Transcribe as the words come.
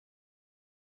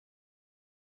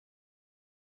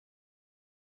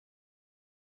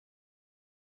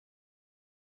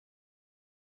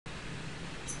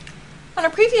On a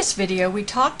previous video, we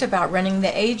talked about running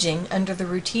the aging under the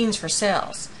routines for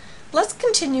sales. Let's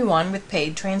continue on with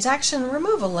paid transaction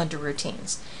removal under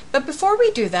routines. But before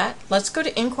we do that, let's go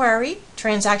to Inquiry,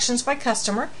 Transactions by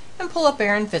Customer, and pull up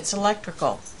Aaron Fitz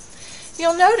Electrical.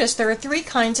 You'll notice there are three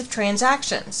kinds of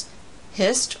transactions: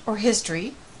 HIST or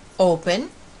history, open,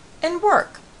 and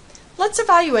work. Let's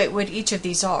evaluate what each of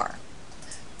these are.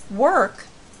 Work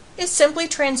is simply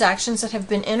transactions that have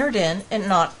been entered in and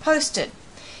not posted.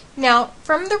 Now,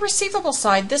 from the receivable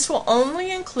side, this will only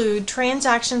include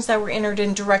transactions that were entered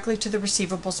in directly to the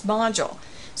receivables module.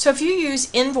 So if you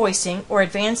use invoicing or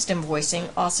advanced invoicing,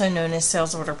 also known as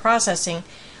sales order processing,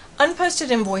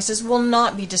 unposted invoices will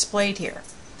not be displayed here.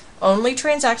 Only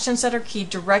transactions that are keyed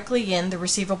directly in the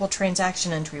receivable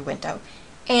transaction entry window,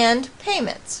 and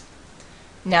payments.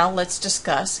 Now let's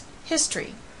discuss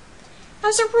history.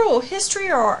 As a rule,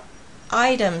 history are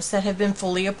items that have been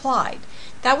fully applied.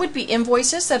 That would be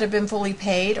invoices that have been fully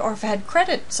paid or have had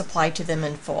credit supplied to them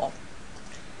in full.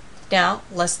 Now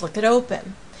let's look at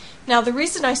open. Now the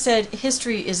reason I said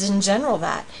history is in general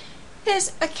that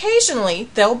is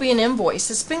occasionally there'll be an invoice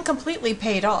that's been completely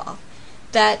paid off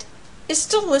that is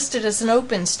still listed as an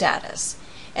open status,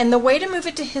 and the way to move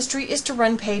it to history is to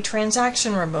run paid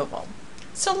transaction removal.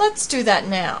 So let's do that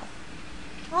now.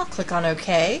 I'll click on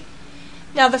OK.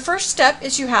 Now the first step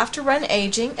is you have to run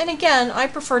aging, and again I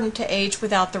prefer to age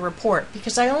without the report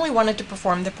because I only wanted to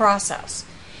perform the process.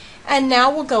 And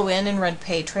now we'll go in and run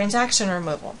paid transaction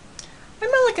removal.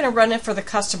 I'm only going to run it for the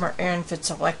customer Aaron Fitz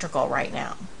Electrical right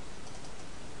now.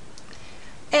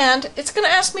 And it's going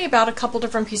to ask me about a couple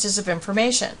different pieces of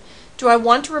information. Do I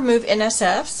want to remove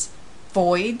NSFs,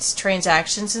 voids,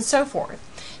 transactions, and so forth?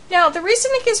 Now the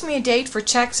reason it gives me a date for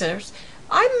checks is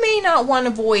I may not want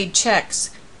to void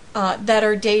checks that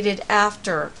are dated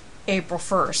after April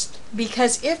 1st,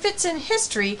 because if it's in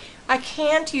history, I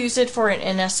can't use it for an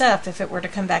NSF if it were to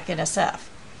come back NSF.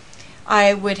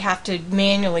 I would have to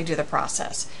manually do the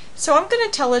process. So I'm going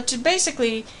to tell it to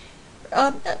basically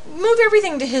move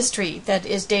everything to history that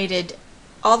is dated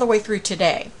all the way through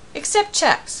today, except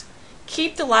checks.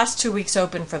 Keep the last 2 weeks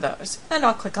open for those, and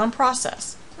I'll click on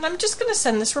Process. And I'm just going to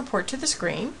send this report to the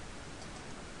screen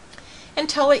and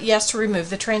tell it yes to remove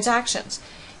the transactions.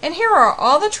 And here are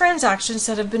all the transactions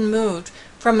that have been moved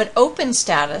from an open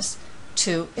status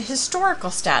to a historical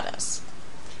status.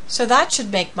 So that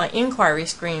should make my inquiry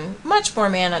screen much more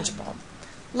manageable.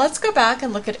 Let's go back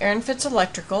and look at Aaron Fitz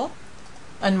Electrical,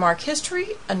 unmark history,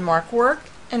 unmark work,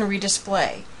 and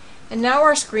redisplay. And now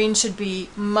our screen should be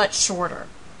much shorter.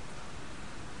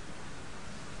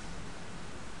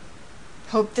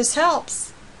 Hope this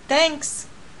helps. Thanks.